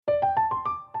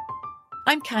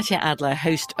I'm Katya Adler,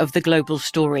 host of The Global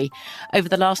Story. Over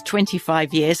the last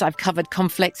 25 years, I've covered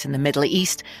conflicts in the Middle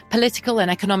East, political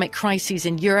and economic crises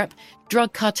in Europe,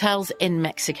 drug cartels in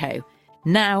Mexico.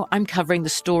 Now I'm covering the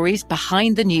stories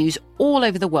behind the news all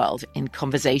over the world in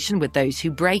conversation with those who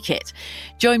break it.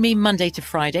 Join me Monday to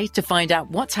Friday to find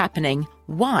out what's happening,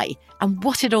 why, and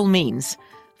what it all means.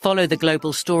 Follow The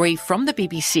Global Story from the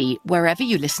BBC wherever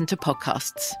you listen to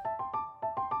podcasts.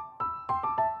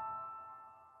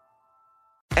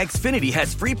 Xfinity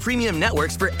has free premium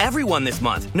networks for everyone this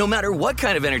month, no matter what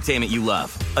kind of entertainment you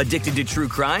love. Addicted to true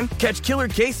crime? Catch killer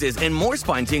cases and more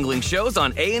spine-tingling shows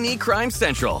on A&E Crime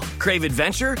Central. Crave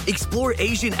adventure? Explore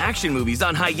Asian action movies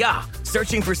on Hi-YAH.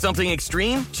 Searching for something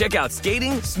extreme? Check out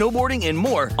skating, snowboarding, and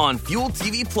more on Fuel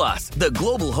TV Plus, the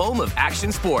global home of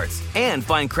action sports. And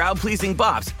find crowd-pleasing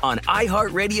bops on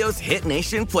iHeartRadio's Hit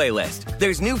Nation playlist.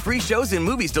 There's new free shows and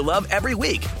movies to love every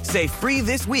week. Say free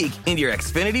this week in your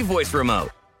Xfinity voice remote.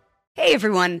 Hey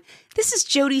everyone, this is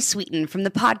Jodie Sweetin from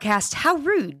the podcast How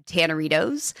Rude,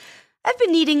 Tanneritos. I've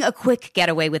been needing a quick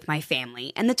getaway with my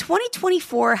family, and the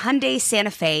 2024 Hyundai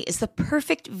Santa Fe is the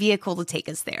perfect vehicle to take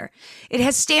us there. It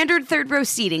has standard third-row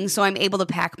seating, so I'm able to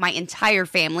pack my entire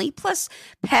family, plus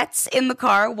pets, in the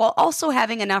car, while also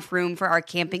having enough room for our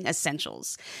camping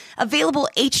essentials. Available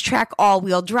H-Track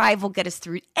all-wheel drive will get us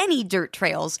through any dirt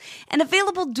trails, and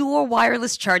available dual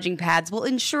wireless charging pads will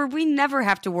ensure we never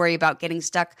have to worry about getting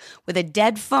stuck with a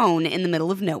dead phone in the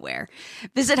middle of nowhere.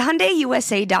 Visit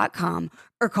HyundaiUSA.com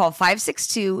or call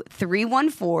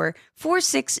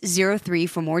 562-314-4603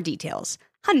 for more details.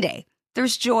 Hyundai,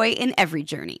 there's joy in every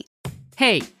journey.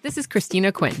 Hey, this is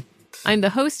Christina Quinn. I'm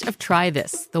the host of Try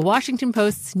This, the Washington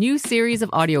Post's new series of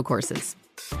audio courses.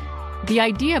 The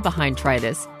idea behind Try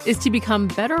This is to become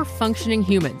better functioning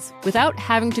humans without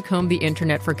having to comb the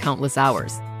internet for countless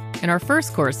hours. In our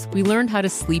first course, we learned how to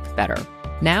sleep better.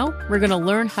 Now, we're going to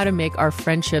learn how to make our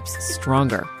friendships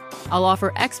stronger. I'll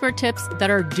offer expert tips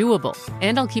that are doable,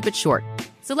 and I'll keep it short.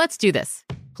 So let's do this.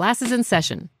 Class is in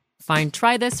session. Find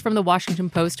Try This from the Washington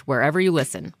Post wherever you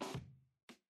listen.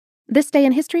 This Day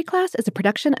in History class is a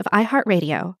production of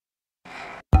iHeartRadio.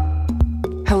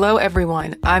 Hello,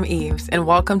 everyone. I'm Eves, and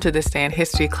welcome to This Day in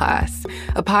History class,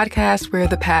 a podcast where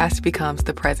the past becomes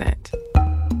the present.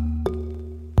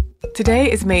 Today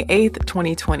is May 8th,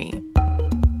 2020.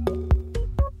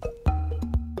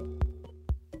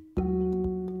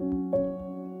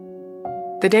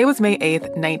 The day was May 8th,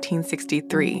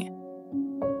 1963.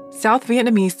 South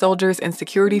Vietnamese soldiers and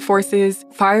security forces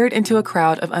fired into a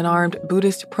crowd of unarmed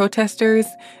Buddhist protesters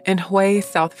in Hue,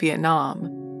 South Vietnam.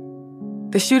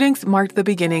 The shootings marked the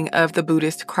beginning of the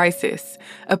Buddhist crisis,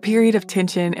 a period of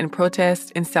tension and protest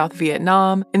in South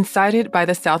Vietnam incited by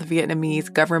the South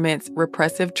Vietnamese government's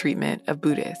repressive treatment of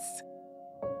Buddhists.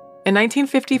 In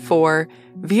 1954,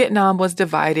 Vietnam was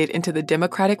divided into the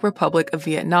Democratic Republic of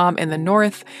Vietnam in the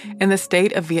north and the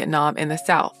State of Vietnam in the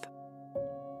south.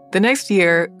 The next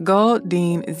year, Ngo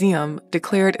Dinh Diem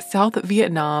declared South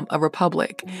Vietnam a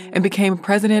republic and became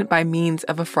president by means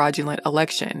of a fraudulent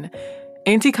election.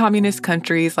 Anti-communist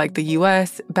countries like the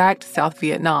U.S. backed South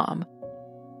Vietnam.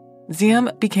 Diem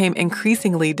became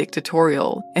increasingly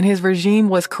dictatorial, and his regime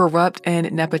was corrupt and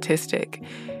nepotistic.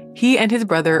 He and his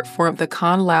brother formed the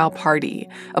Con Lao Party,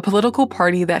 a political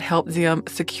party that helped Diem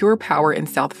secure power in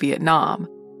South Vietnam.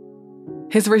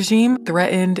 His regime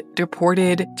threatened,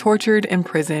 deported, tortured,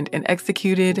 imprisoned, and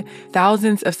executed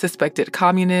thousands of suspected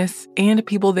communists and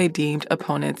people they deemed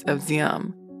opponents of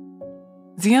Diem.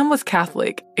 Diem was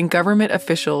Catholic, and government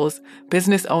officials,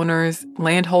 business owners,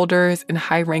 landholders, and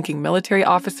high-ranking military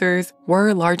officers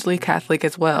were largely Catholic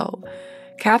as well.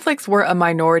 Catholics were a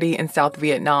minority in South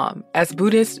Vietnam, as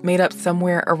Buddhists made up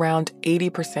somewhere around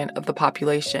 80% of the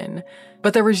population,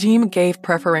 but the regime gave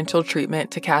preferential treatment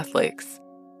to Catholics.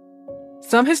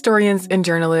 Some historians and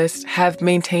journalists have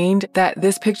maintained that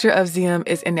this picture of Diem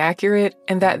is inaccurate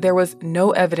and that there was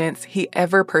no evidence he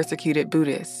ever persecuted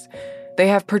Buddhists. They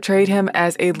have portrayed him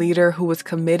as a leader who was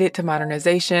committed to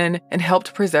modernization and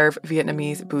helped preserve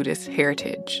Vietnamese Buddhist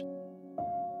heritage.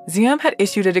 Diem had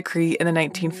issued a decree in the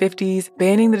 1950s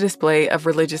banning the display of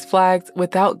religious flags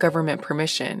without government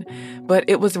permission, but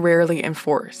it was rarely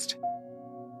enforced.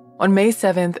 On May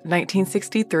 7,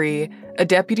 1963, a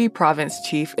deputy province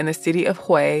chief in the city of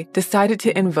Hue decided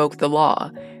to invoke the law,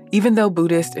 even though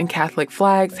Buddhist and Catholic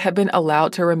flags had been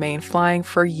allowed to remain flying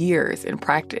for years in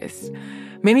practice.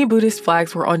 Many Buddhist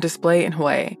flags were on display in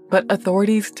Hue, but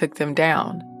authorities took them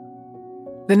down.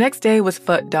 The next day was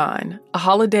Phut Dan, a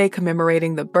holiday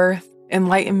commemorating the birth,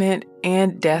 enlightenment,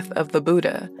 and death of the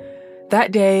Buddha.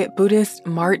 That day, Buddhists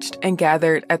marched and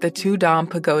gathered at the Tu Dam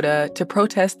Pagoda to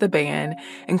protest the ban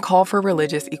and call for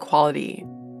religious equality.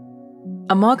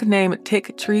 A monk named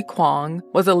Thich Tri Quang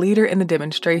was a leader in the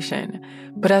demonstration,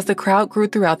 but as the crowd grew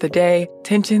throughout the day,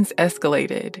 tensions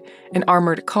escalated, and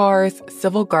armored cars,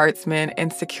 civil guardsmen,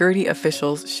 and security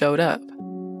officials showed up.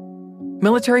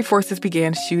 Military forces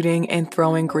began shooting and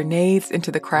throwing grenades into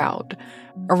the crowd.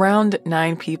 Around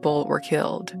 9 people were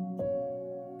killed.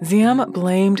 Diem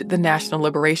blamed the National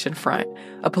Liberation Front,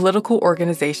 a political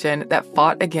organization that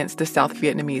fought against the South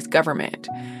Vietnamese government.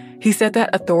 He said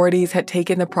that authorities had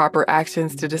taken the proper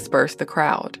actions to disperse the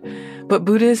crowd, but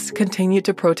Buddhists continued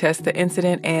to protest the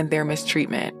incident and their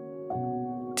mistreatment.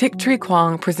 Thich Tri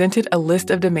Quang presented a list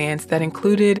of demands that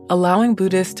included allowing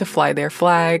Buddhists to fly their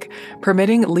flag,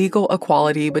 permitting legal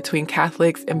equality between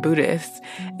Catholics and Buddhists,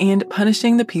 and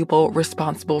punishing the people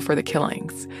responsible for the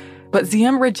killings. But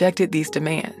Diem rejected these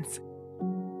demands.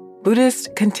 Buddhists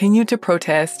continued to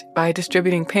protest by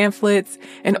distributing pamphlets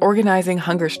and organizing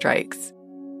hunger strikes.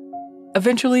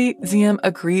 Eventually, Diem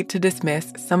agreed to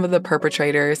dismiss some of the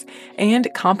perpetrators and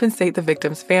compensate the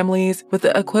victims' families with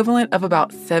the equivalent of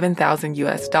about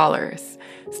 $7,000.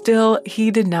 Still, he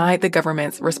denied the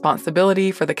government's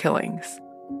responsibility for the killings.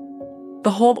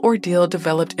 The whole ordeal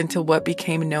developed into what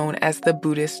became known as the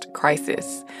Buddhist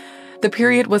crisis. The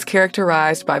period was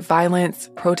characterized by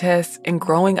violence, protests, and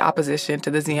growing opposition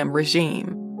to the Diem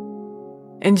regime.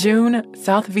 In June,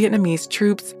 South Vietnamese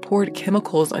troops poured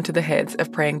chemicals onto the heads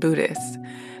of praying Buddhists.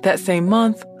 That same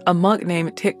month, a monk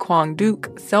named Thich Quang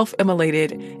Duc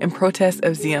self-immolated in protest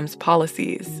of Diem's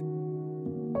policies.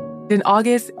 In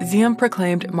August, Diem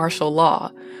proclaimed martial law,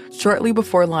 shortly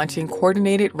before launching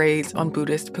coordinated raids on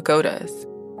Buddhist pagodas.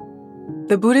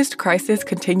 The Buddhist crisis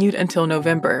continued until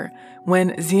November,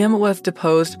 when Diem was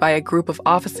deposed by a group of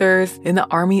officers in the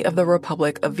Army of the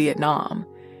Republic of Vietnam.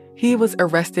 He was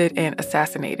arrested and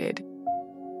assassinated.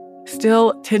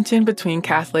 Still, tension between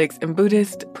Catholics and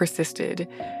Buddhists persisted,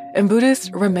 and Buddhists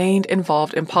remained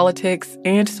involved in politics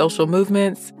and social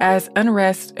movements as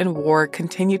unrest and war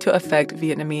continued to affect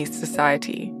Vietnamese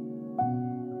society.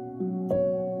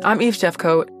 I'm Eve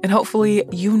Jeffcoat, and hopefully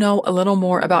you know a little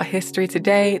more about history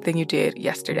today than you did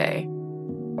yesterday.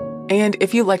 And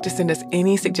if you'd like to send us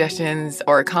any suggestions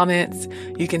or comments,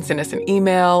 you can send us an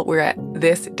email. We're at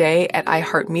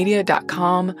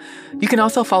thisday@iheartmedia.com. You can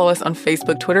also follow us on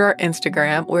Facebook, Twitter, or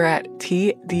Instagram. We're at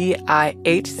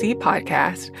TDIHC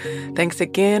Podcast. Thanks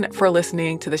again for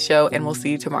listening to the show, and we'll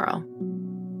see you tomorrow.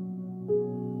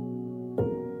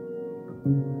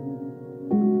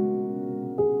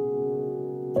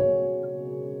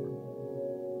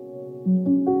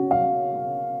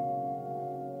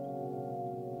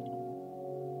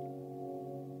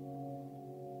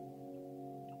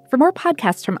 For more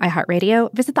podcasts from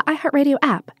iHeartRadio, visit the iHeartRadio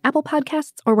app, Apple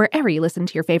Podcasts, or wherever you listen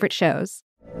to your favorite shows.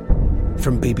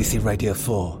 From BBC Radio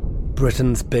 4,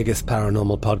 Britain's biggest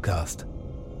paranormal podcast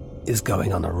is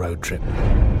going on a road trip.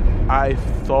 I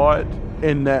thought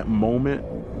in that moment,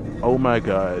 oh my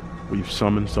God, we've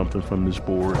summoned something from this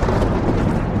board.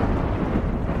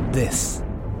 This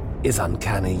is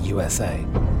Uncanny USA.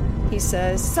 He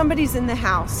says, somebody's in the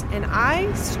house, and I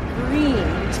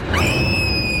screamed.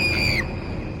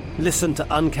 Listen to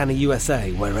Uncanny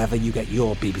USA wherever you get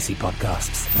your BBC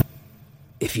podcasts,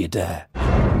 if you dare.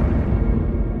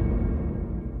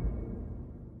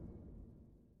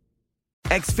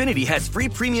 Xfinity has free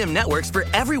premium networks for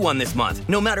everyone this month,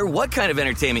 no matter what kind of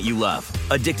entertainment you love.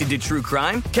 Addicted to true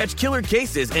crime? Catch killer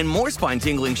cases and more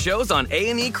spine-tingling shows on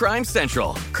A&E Crime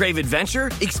Central. Crave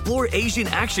adventure? Explore Asian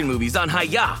action movies on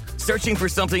Hi-YAH. Searching for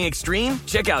something extreme?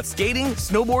 Check out skating,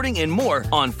 snowboarding, and more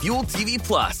on Fuel TV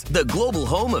Plus, the global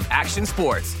home of action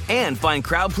sports. And find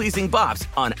crowd-pleasing bops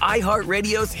on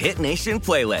iHeartRadio's Hit Nation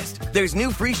playlist. There's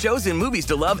new free shows and movies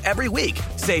to love every week.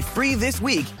 Say free this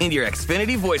week in your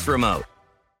Xfinity voice remote.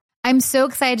 I'm so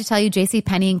excited to tell you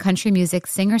JCPenney and country music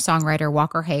singer-songwriter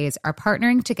Walker Hayes are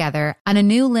partnering together on a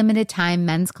new limited-time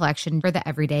men's collection for the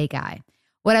everyday guy.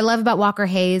 What I love about Walker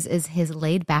Hayes is his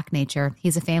laid-back nature.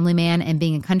 He's a family man, and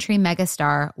being a country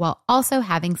megastar while also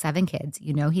having 7 kids,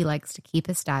 you know he likes to keep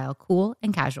his style cool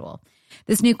and casual.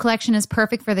 This new collection is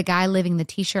perfect for the guy living the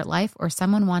t-shirt life or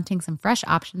someone wanting some fresh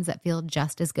options that feel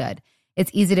just as good. It's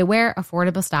easy to wear,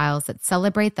 affordable styles that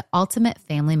celebrate the ultimate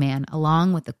family man,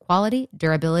 along with the quality,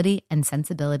 durability, and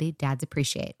sensibility dads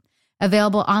appreciate.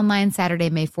 Available online Saturday,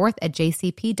 May 4th at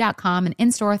jcp.com and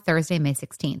in-store Thursday, May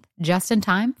 16th. Just in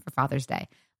time for Father's Day.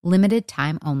 Limited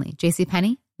time only.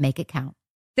 JCPenney, make it count.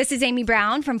 This is Amy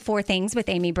Brown from 4 Things with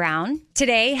Amy Brown.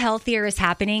 Today, healthier is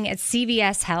happening at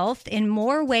CVS Health in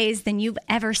more ways than you've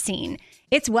ever seen.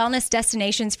 It's wellness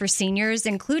destinations for seniors,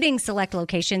 including select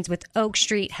locations with Oak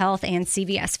Street Health and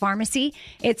CVS Pharmacy.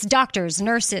 It's doctors,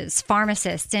 nurses,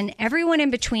 pharmacists, and everyone in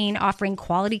between offering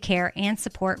quality care and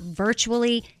support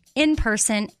virtually, in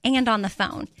person, and on the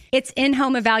phone. It's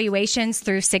in-home evaluations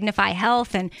through Signify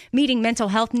Health and meeting mental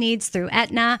health needs through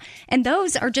Aetna. And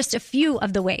those are just a few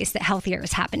of the ways that Healthier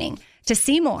is happening. To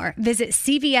see more, visit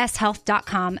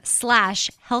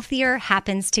cvshealth.com/healthier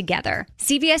happens together.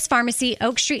 CVS Pharmacy,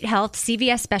 Oak Street Health,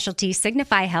 CVS Specialty,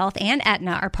 Signify Health, and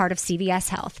Aetna are part of CVS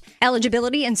Health.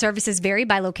 Eligibility and services vary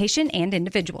by location and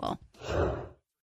individual.